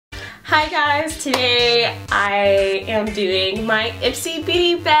Hi guys, today I am doing my Ipsy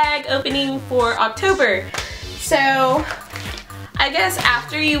beauty bag opening for October. So I guess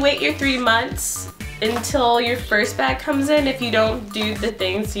after you wait your 3 months until your first bag comes in, if you don't do the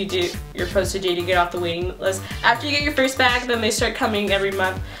things you're supposed to do to get off the waiting list, after you get your first bag, then they start coming every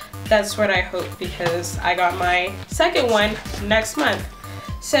month. That's what I hope, because I got my second one next month.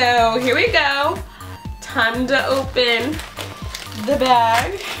 So here we go. Time to open the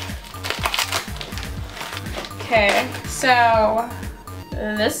bag. Okay, so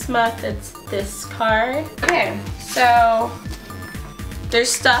this month it's this card. Okay, so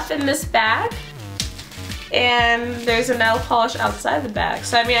there's stuff in this bag and there's a nail polish outside the bag.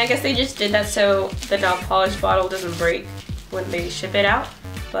 So I mean, I guess they just did that so the nail polish bottle doesn't break when they ship it out.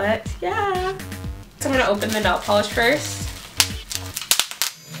 But yeah. So I'm gonna open the nail polish first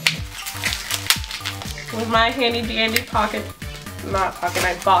with my handy dandy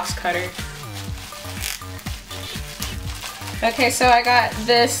box cutter. Okay, so I got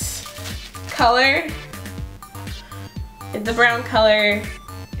this color. It's a brown color.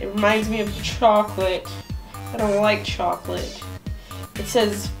 It reminds me of chocolate. I don't like chocolate. It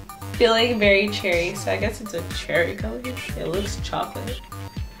says feeling very cherry, so I guess it's a cherry color. It looks chocolate.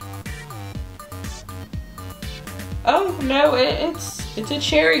 Oh no, it's a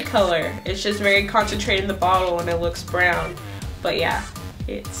cherry color. It's just very concentrated in the bottle and it looks brown. But yeah,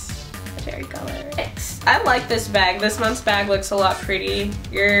 it's a cherry color. I like this bag. This month's bag looks a lot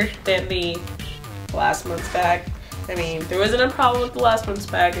prettier than the last month's bag. I mean, there wasn't a problem with the last month's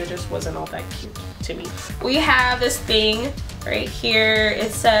bag, it just wasn't all that cute to me. We have this thing right here.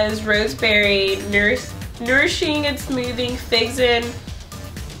 It says Roseberry, nourishing and smoothing figs and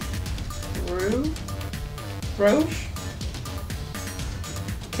Rouge?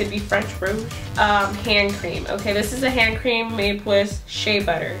 Could be French Rouge. Hand cream. Okay, this is a hand cream made with shea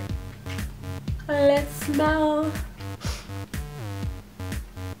butter. Let's smell.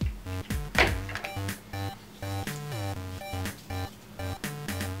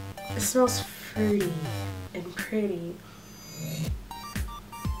 It smells fruity and pretty.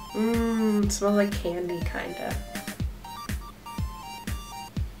 It smells like candy, kinda.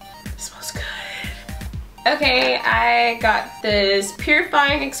 It smells good. Okay, I got this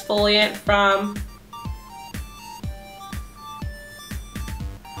purifying exfoliant from,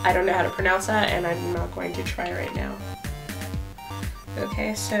 I don't know how to pronounce that, and I'm not going to try right now.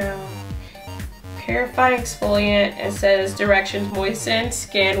 Okay, so purifying exfoliant. It says directions: moisten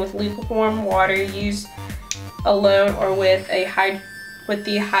skin with lukewarm water, use alone or with the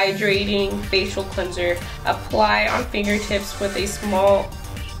hydrating facial cleanser. Apply on fingertips with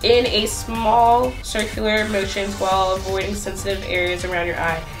in a small circular motions while avoiding sensitive areas around your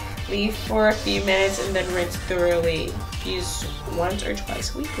eye. Leave for a few minutes and then rinse thoroughly. Use once or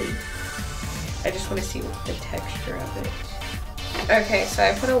twice weekly. I just want to see the texture of it. Okay, so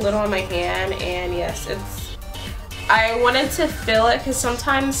I put a little on my hand, and yes, I wanted to fill it because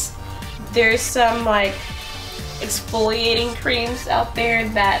sometimes there's some like exfoliating creams out there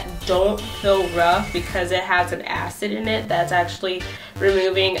that don't feel rough because it has an acid in it that's actually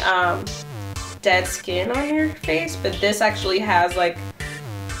removing dead skin on your face, but this actually has like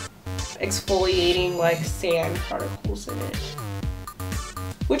exfoliating like sand particles in it,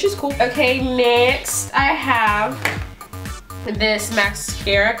 which is cool. Okay, next I have this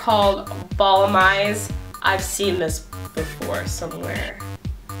mascara called Volumize. I've seen this before somewhere.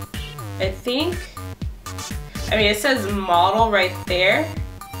 I mean, it says model right there,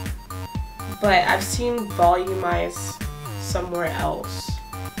 but I've seen Volumize somewhere else,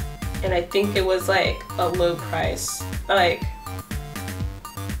 and I think it was like a low price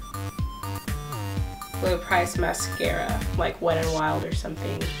mascara, like Wet n Wild or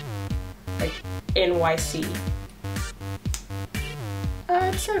something, like NYC.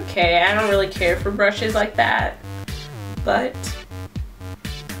 It's okay. I don't really care for brushes like that, but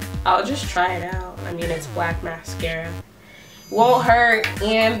I'll just try it out. I mean, it's black mascara. Won't hurt.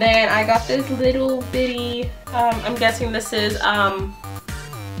 And then I got this little bitty, I'm guessing this is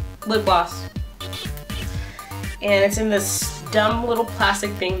lip gloss. And it's in this dumb little plastic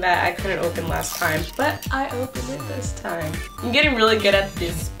thing that I couldn't open last time, but I opened it this time. I'm getting really good at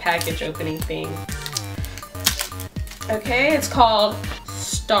this package opening thing. Okay, it's called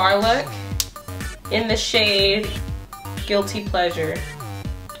Starlook in the shade Guilty Pleasure.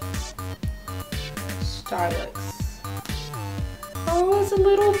 Starlooks. Oh, it's a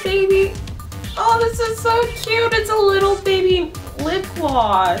little baby. Oh, this is so cute. It's a little baby lip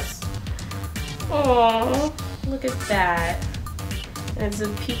gloss. Oh, look at that. And it's a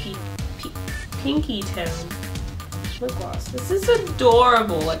pinky tone. lip gloss. This is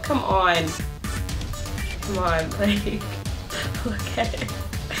adorable. Like, come on. Come on, like, look at it.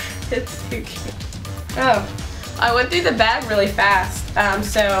 It's too cute. Oh, I went through the bag really fast.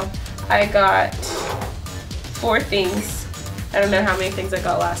 So I got 4 things. I don't know how many things I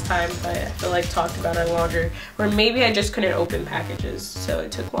got last time, but I feel like talked about it longer. Or maybe I just couldn't open packages, so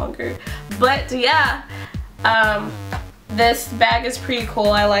it took longer. But yeah, this bag is pretty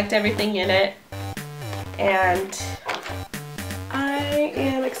cool. I liked everything in it. And I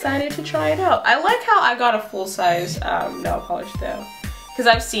am excited to try it out. I like how I got a full-size nail polish though. Because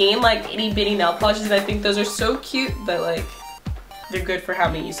I've seen like itty bitty nail polishes and I think those are so cute, but like they're good for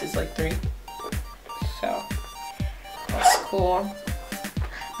how many uses? Like 3. So that's cool.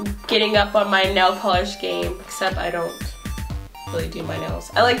 I'm getting up on my nail polish game, except I don't really do my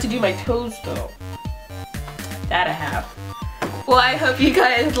nails. I like to do my toes though. That I have. Well, I hope you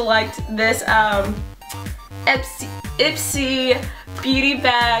guys liked this Ipsy beauty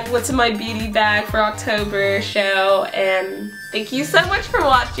bag, what's in my beauty bag for October show, and thank you so much for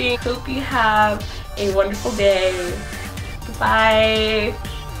watching. Hope you have a wonderful day. Bye.